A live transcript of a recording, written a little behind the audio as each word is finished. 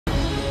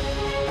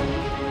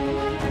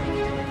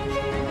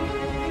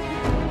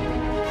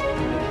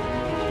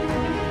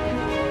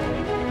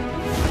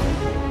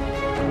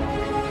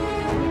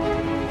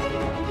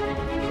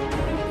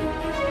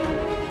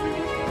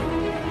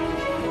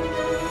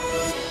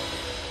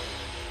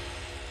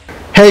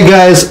Hey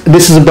guys,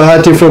 this is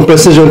Bahati from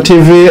Precision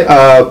TV.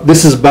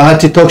 This is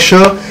Bahati Talk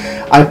Show.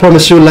 I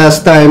promised you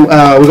last time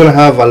we're gonna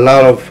have a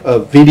lot of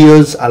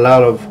videos, a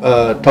lot of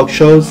talk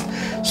shows.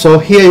 So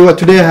here you are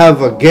today. I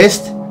have a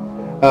guest,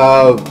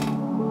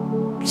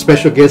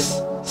 special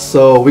guest.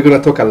 So we're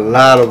gonna talk a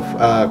lot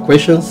of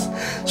questions.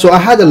 So I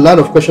had a lot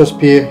of questions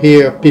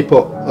here.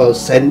 People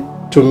sent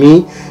to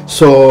me.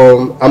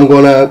 So I'm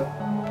gonna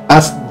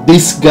ask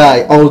this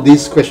guy all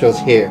these questions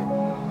here.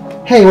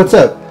 Hey, what's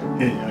up?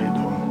 Hey, how you doing?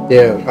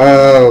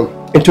 Yeah.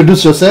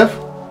 Introduce yourself.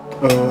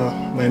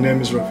 My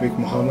name is Rafiki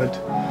Mohamad.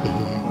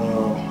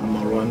 I'm a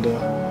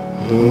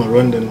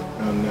Rwandan,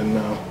 and then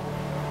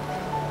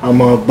I'm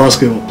a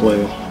basketball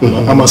player.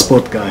 I'm a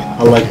sport guy.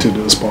 I like to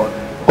do sport.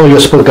 Oh, you're a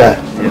sport guy.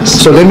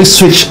 Yes. So let me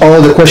switch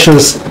all the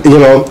questions. You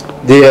know,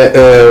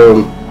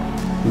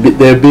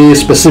 they'll be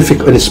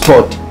specific on the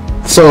sport.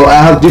 So I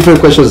have different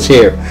questions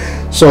here.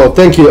 So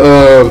thank you.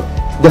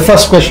 The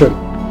first question: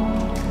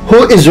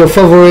 who is your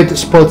favorite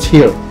sports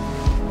hero?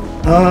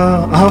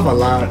 I have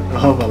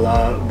a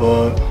lot,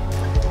 but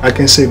I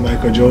can say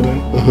Michael Jordan.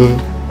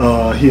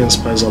 He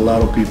inspires a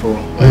lot of people,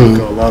 like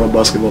a lot of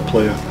basketball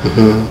players.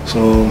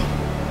 So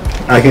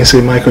I can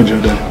say Michael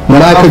Jordan.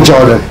 Michael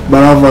Jordan.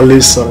 But I have a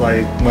list of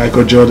like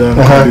Michael Jordan,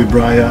 Kobe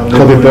Bryant,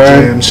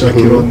 James,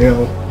 Shaquille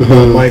O'Neal,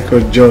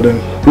 Michael Jordan.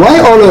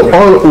 Why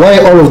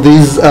all of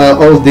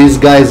these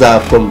guys are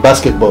from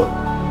basketball?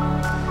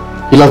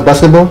 You love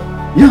basketball?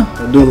 Yeah,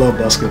 I do love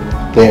basketball.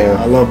 Yeah.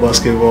 I love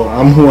basketball.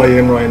 I'm who I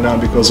am right now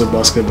because of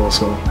basketball.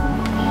 So.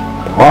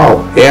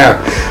 Wow. Yeah.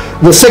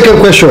 The second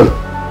question: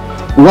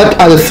 what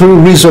are the 3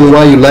 reasons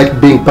why you like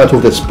being part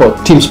of the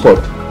sport, team sport?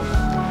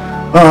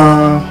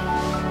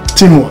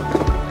 Teamwork.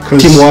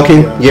 Team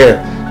working. Yeah.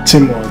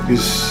 Teamwork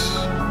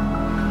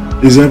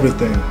is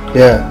everything.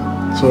 Yeah.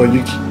 So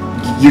you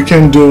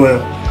can do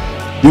it.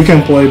 You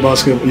can play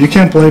basketball. You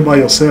can't play by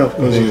yourself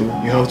because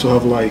you have to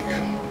have like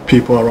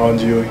people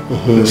around you.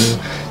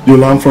 You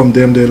learn from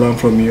them, they learn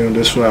from you.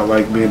 That's why I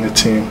like being a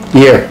team.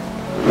 Yeah.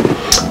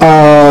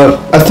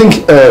 I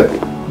think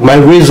my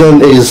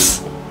reason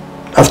is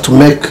I have to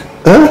make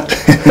go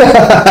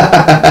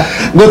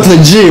to the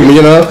gym,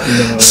 you know.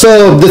 No.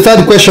 So the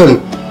third question: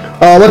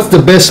 what's the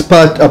best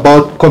part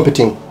about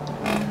competing?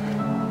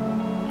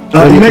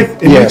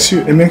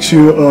 It makes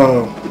you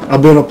a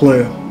better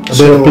player. A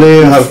better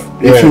player.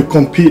 If you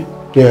compete,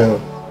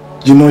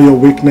 you know your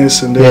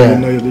weakness and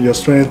then you know your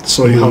strength,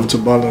 so you have to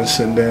balance,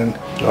 and then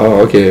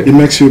it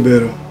makes you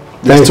better.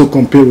 Just to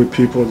compete with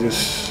people,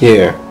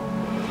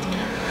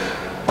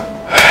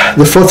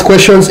 The fourth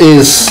question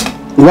is: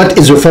 what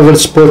is your favorite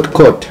sport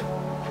quote?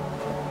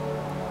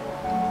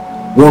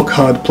 Work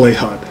hard, play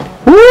hard.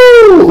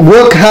 Woo!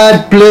 Work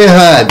hard, play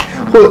hard.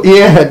 Oh,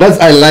 yeah,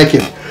 I like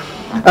it.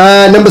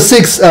 Number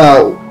 6: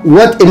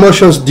 what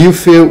emotions do you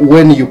feel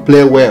when you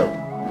play well?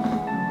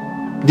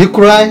 Do you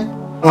cry?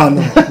 No, I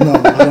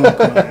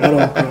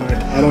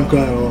don't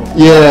cry at all.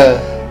 Yeah.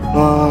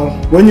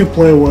 When you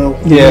play well,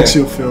 it makes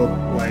you feel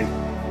like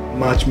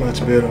much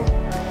better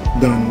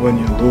than when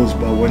you lose.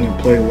 But when you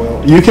play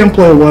well, you can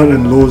play well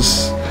and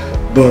lose,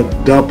 but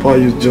that part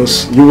you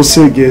will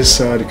still get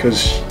sad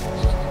because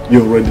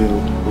you already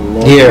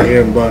lost the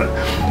game. But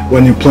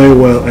when you play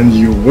well and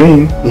you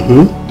win,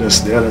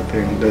 that's the other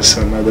thing. That's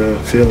another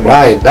feeling.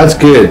 Right, that's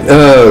good.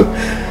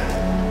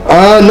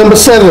 Number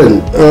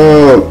 7.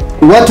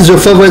 What is your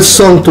favorite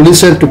song to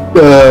listen to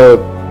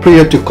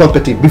prior to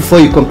competing, before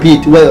you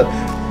compete? Well,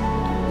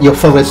 your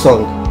favorite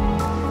song?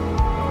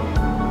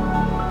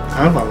 I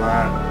have a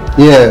lot.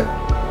 Yeah.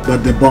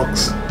 But The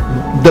Box.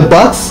 The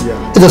Box?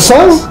 Yeah. It's a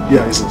song?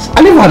 Yeah, it's a song.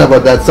 I never heard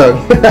about that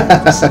song.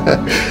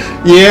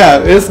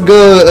 Yeah, it's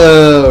good.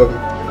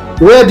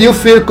 Where do you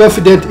feel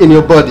confident in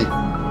your body?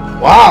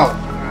 Wow.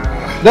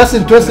 That's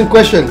an interesting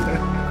question.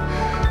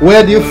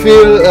 Where do you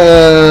feel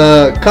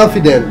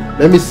confident?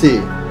 Let me see.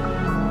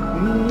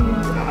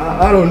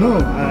 I don't know.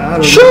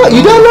 Sure,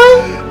 you don't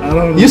know? I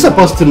don't know. You're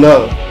supposed to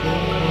know.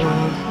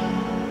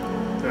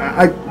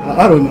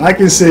 I don't know. I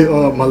can say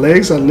my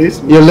legs at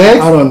least. Your legs?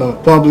 I don't know.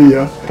 Probably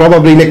yeah.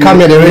 Probably in the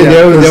camera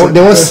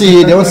they won't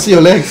see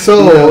your legs.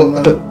 So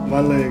my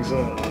legs.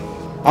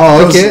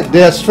 oh, okay.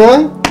 They are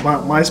strong.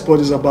 My sport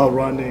is about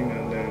running,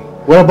 and then.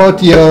 What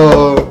about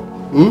your?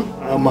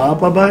 My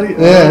upper body.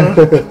 Yeah.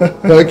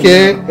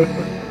 Okay.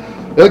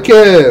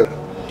 Okay.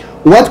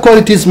 What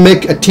qualities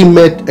make a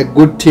teammate a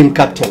good team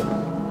captain?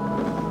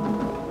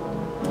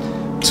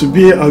 To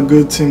be a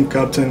good team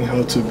captain, you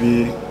have to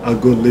be a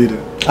good leader.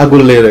 A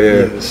good leader,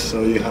 yeah. Yes,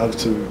 so you have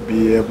to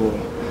be able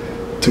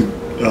to,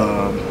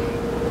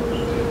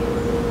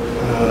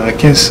 I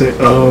can't say,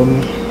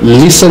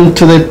 listen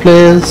to the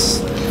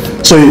players.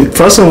 So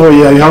first of all,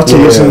 you have to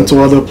listen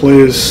to other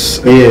players.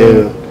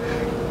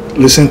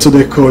 Listen to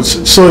the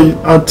coach. So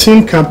a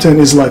team captain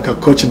is like a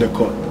coach in the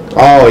court.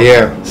 Oh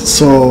yeah.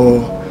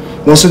 So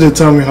most of the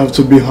time you have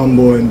to be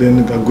humble, and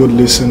then a good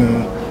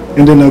listener,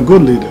 and then a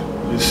good leader.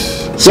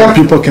 So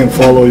people can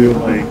follow you,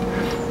 like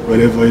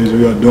whatever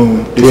you are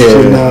doing. If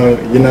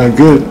you're not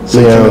good, so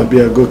you cannot be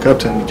a good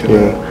captain. You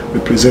cannot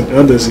represent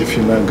others if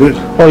you're not good.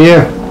 Oh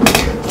yeah.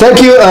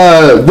 Thank you.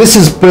 This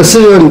is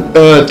Precision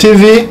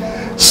TV.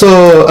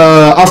 So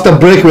after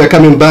break, we are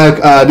coming back.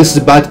 This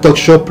is Bad Talk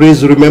Show.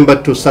 Please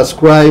remember to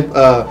subscribe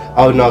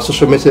on our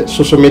social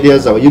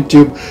medias, our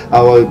YouTube,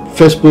 our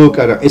Facebook,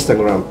 and our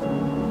Instagram.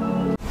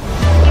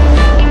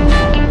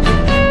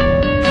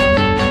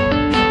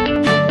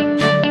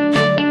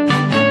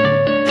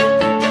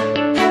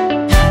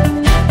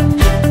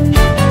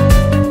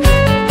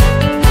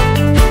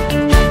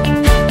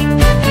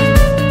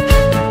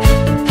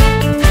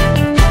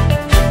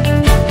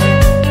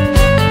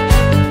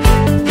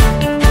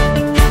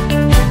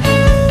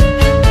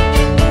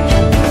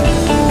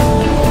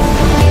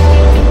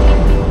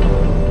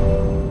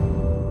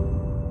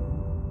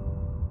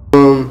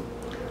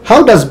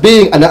 How does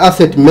being an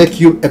athlete make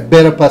you a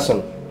better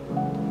person?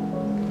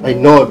 I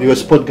know you're a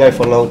sport guy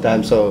for a long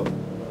time, so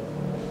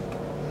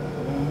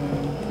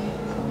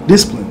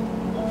Discipline.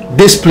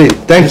 Discipline.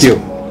 Thank you.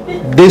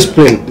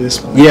 Discipline.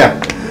 Yeah.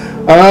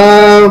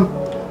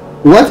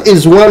 What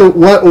is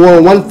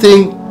one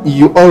thing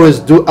you always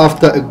do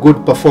after a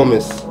good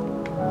performance?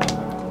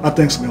 I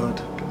thanks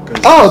God.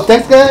 Oh,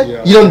 thanks God.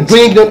 Yeah, you don't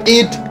drink, don't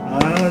eat.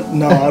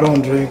 No, I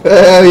don't drink.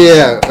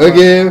 Yeah.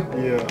 Okay.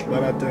 Yeah,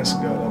 but I thanks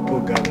God. I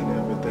put God in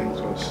everything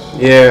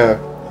because Yeah.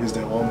 He's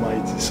the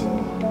Almighty. So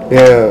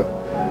Yeah.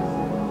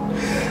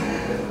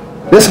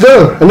 Let's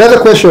go. Another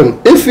question.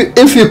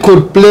 If you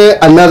could play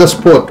another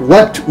sport,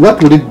 what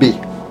would it be?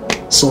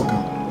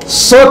 soccer.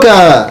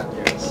 Soccer.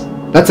 Yes.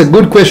 That's a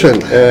good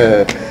question.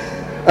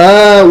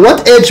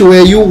 What age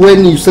were you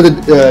when you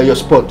started your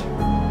sport?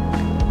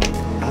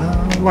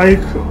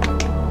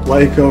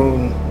 Like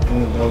a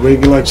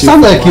regular kid.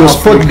 Sound like you're a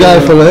sport guy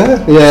for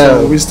that. Yeah.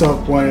 So we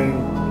start playing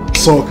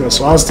soccer.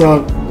 So I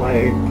start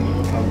like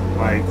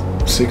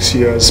 6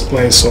 years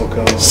playing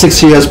soccer.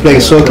 6 years playing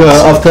soccer.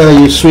 After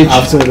you switch.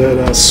 After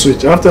that I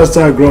switch. After I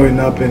started growing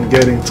up and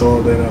getting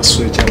tall, then I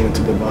switch. I went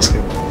to the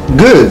basketball.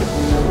 Good.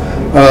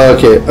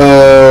 Okay.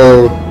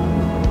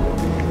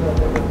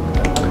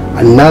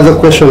 Another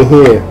question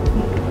here.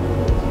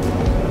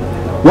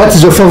 What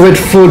is your favorite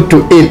food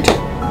to eat?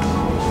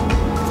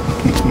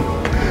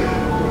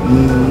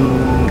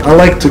 I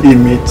like to eat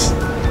meat.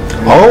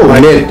 Oh,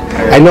 meat.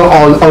 I know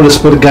all the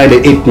sport guys they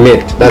eat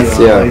meat. That's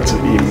I yeah. like to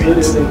eat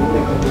meat.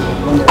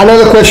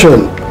 Another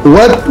question.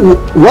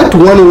 What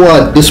one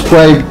word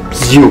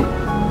describes you?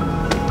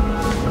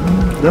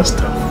 That's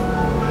tough.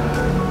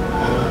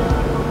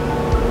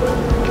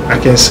 I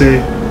can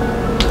say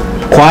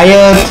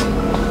Quiet.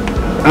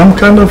 I'm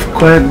kind of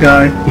quiet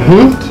guy.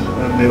 Mhm.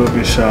 A little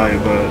bit shy,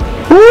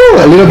 but Ooh,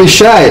 a little bit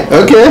shy.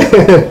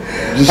 Okay.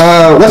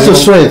 What's your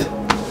strength?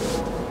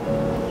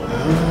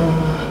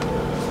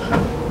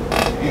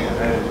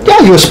 Yeah,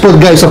 you're a sport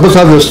guy. You're supposed to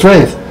have your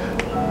strength.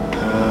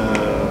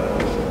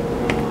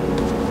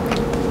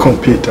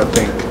 compete. I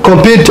think.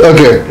 Compete.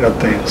 Okay. I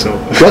think so.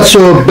 What's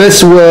your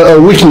best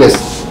weakness?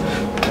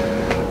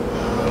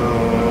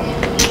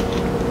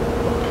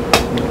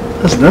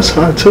 That's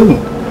hard too.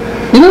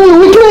 You know your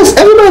weakness.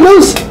 Everybody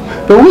knows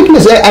your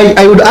weakness.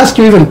 I would ask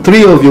you even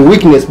 3 of your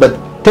weakness, but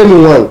tell me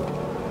one.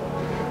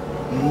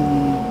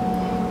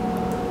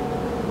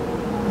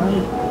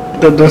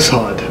 That's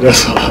hard.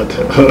 That's hard.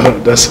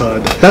 That's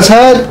hard. That's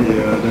hard.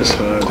 Yeah, that's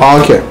hard.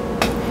 Oh, okay.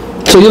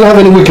 So you don't have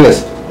any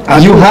weakness.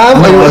 You have.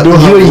 No, I do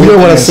have you don't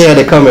want to weakness. say at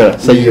the camera.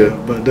 So Yeah, you.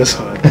 but that's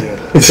hard.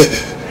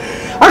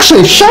 Yeah.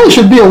 Actually, shy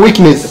should be a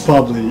weakness.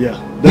 Probably. Yeah.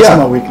 That's Yeah,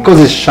 my weakness. because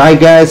it's shy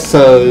guys,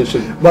 so you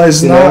should. But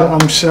it's you not. know?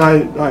 I'm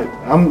shy. Like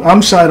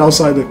I'm shy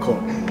outside the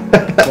court.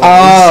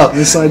 Ah.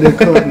 Inside the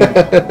court. No.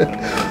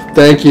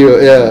 Thank you.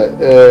 Yeah.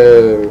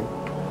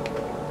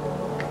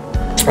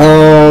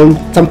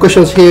 Some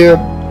questions here.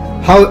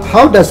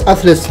 How does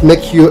athletes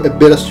make you a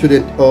better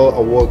student or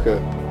a worker?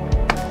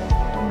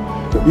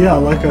 Yeah,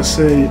 like I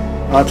say,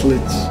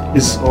 athletes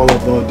is all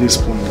about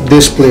discipline.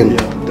 Discipline.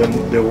 Yeah,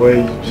 the way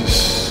you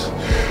just.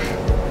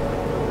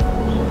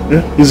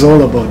 Yeah, it's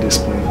all about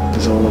discipline.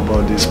 It's all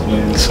about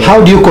discipline. So,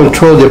 How do you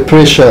control the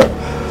pressure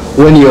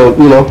when you're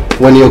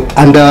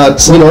under,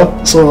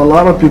 So a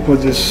lot of people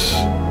just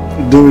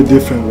do it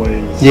different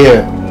ways.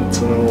 Yeah.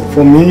 So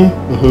for me,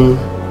 Mm-hmm.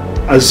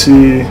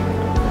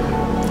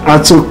 I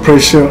took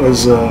pressure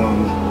as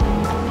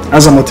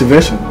a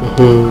motivation,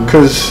 Mm-hmm.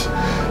 because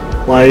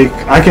like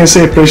I can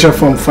say pressure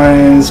from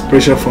fans,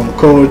 pressure from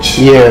coach.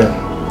 Yeah.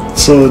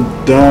 So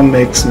that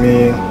makes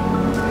me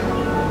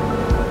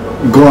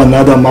go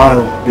another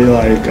mile. Be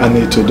like, I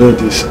need to do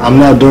this. I'm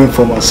not doing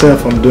for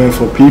myself. I'm doing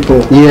for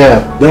people.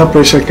 Yeah. That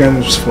pressure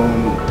comes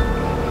from.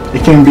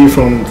 It can be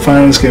from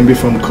fans, can be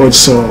from coach.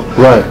 So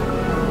Right.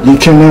 you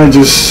cannot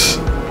just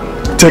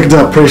take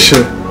that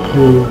pressure,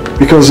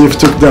 because if you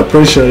took that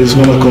pressure, it's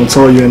gonna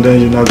control you, and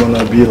then you're not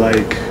gonna be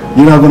like,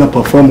 you're not gonna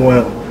perform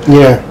well.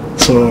 Yeah.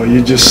 So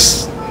you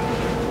just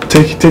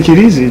take it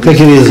easy. Take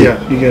it easy. Yeah,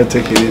 you gotta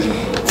take it easy.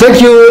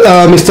 Thank you,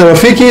 Mr.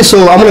 Rafiki.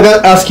 So I'm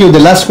gonna ask you the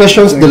last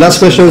questions. The last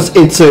questions,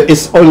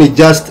 it's only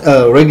just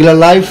regular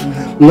life,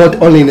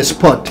 not only in the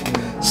sport.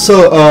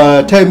 So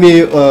tell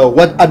me,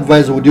 what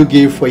advice would you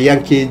give for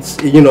young kids?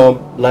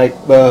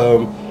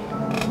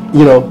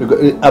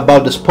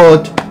 About the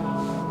sport.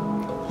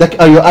 Like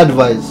your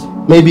advice?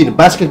 Maybe in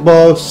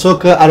basketball,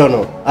 soccer, I don't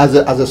know, as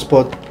a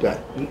sport guy.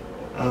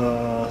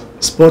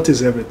 Sport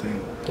is everything.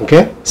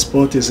 Okay.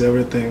 Sport is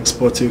everything.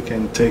 Sport you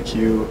can take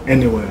you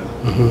anywhere,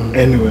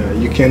 anywhere.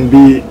 You can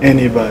be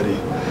anybody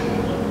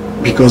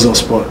because of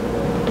sport.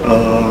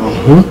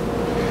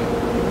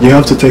 You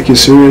have to take it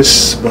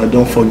serious, but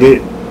don't forget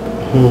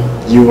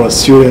you are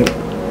student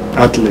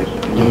athlete.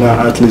 You're not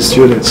athlete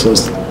student, so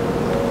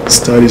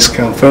studies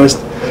come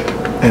first,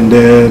 and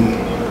then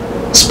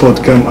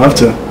sport come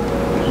after.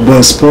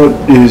 But sport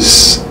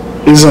is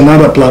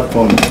another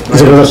platform.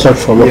 It's another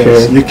platform. Okay.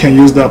 Yes, you can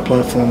use that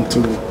platform to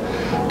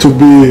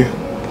be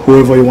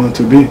whoever you want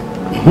to be.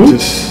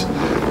 Just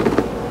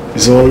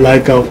it's all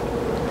like I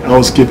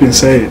was keeping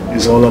saying.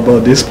 It's all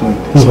about discipline.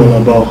 It's all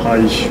about how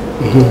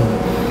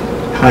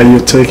you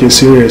take it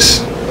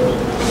serious.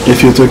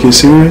 If you take it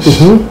serious,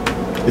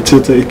 it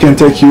can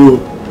take you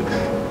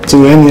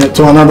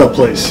to another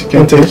place. It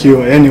can take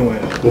you anywhere.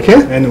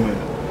 Okay. Anywhere.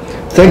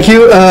 Thank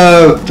you.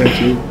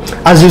 Thank you.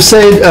 As you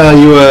said,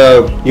 you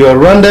are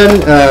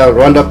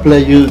Rwanda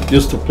player. You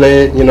used to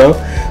play, you know.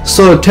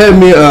 So tell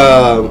me,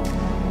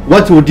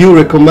 what would you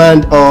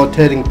recommend or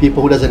telling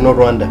people who doesn't know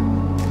Rwanda?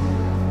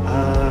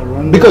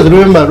 Rwanda. Because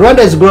remember, Rwanda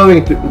is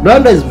growing.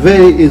 Rwanda is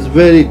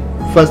very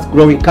fast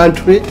growing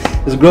country.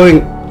 It's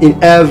growing in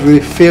every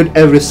field,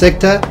 every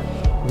sector,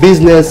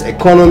 business,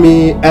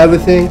 economy,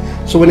 everything.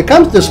 So when it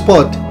comes to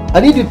sport,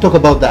 I need you to talk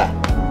about that.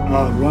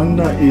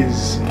 Rwanda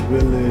is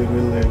really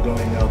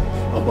going up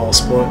about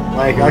sport.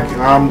 Like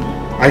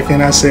I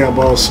cannot say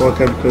about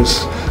soccer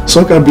because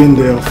soccer been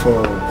there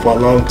for a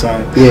long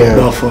time. Yeah.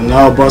 But for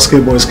now,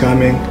 basketball is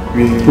coming.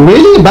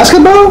 Really,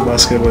 basketball?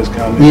 Basketball is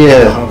coming.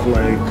 Yeah. We have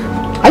like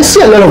I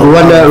see a lot of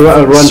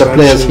Rwanda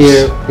players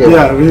here.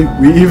 Yeah,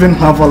 we even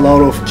have a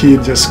lot of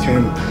kids just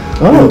came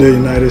in the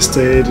United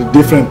States,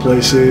 different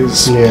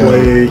places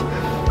play.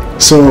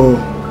 So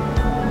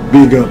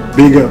big up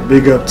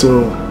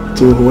to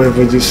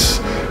whoever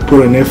just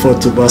put an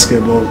effort to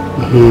basketball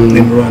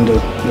in Rwanda.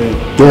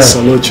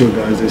 Salute you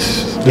guys.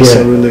 It's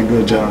a really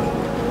good job.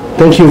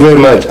 Thank you very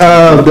much.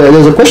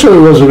 There's a question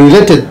that was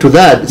related to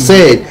that.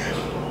 Said,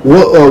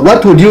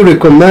 what would you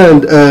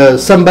recommend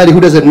somebody who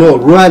doesn't know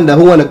Rwanda,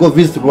 who want to go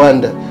visit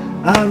Rwanda?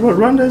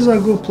 Rwanda is a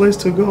good place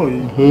to go.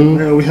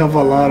 We have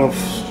a lot of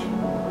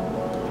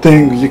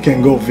things you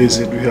can go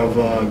visit. We have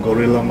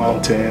Gorilla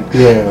Mountain.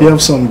 Yeah. We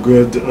have some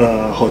good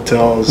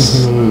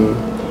hotels.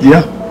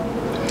 Yeah.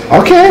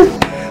 Okay.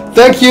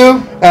 Thank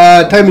you.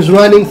 Time is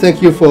running.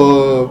 Thank you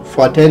for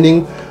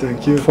attending.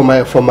 Thank you for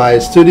my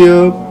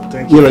studio.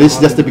 Thank you. You know, this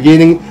is just the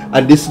beginning,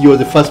 and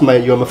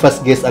you're my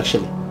first guest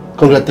actually.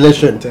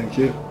 Congratulations. Thank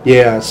you.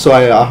 Yeah. So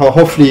I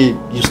hopefully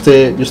you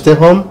stay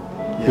home.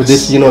 Yes, with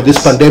this, this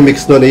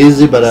pandemic's not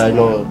easy, but I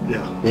know.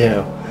 Yeah.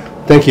 Yeah.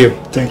 Thank you.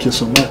 Thank you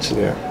so much.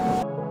 Yeah.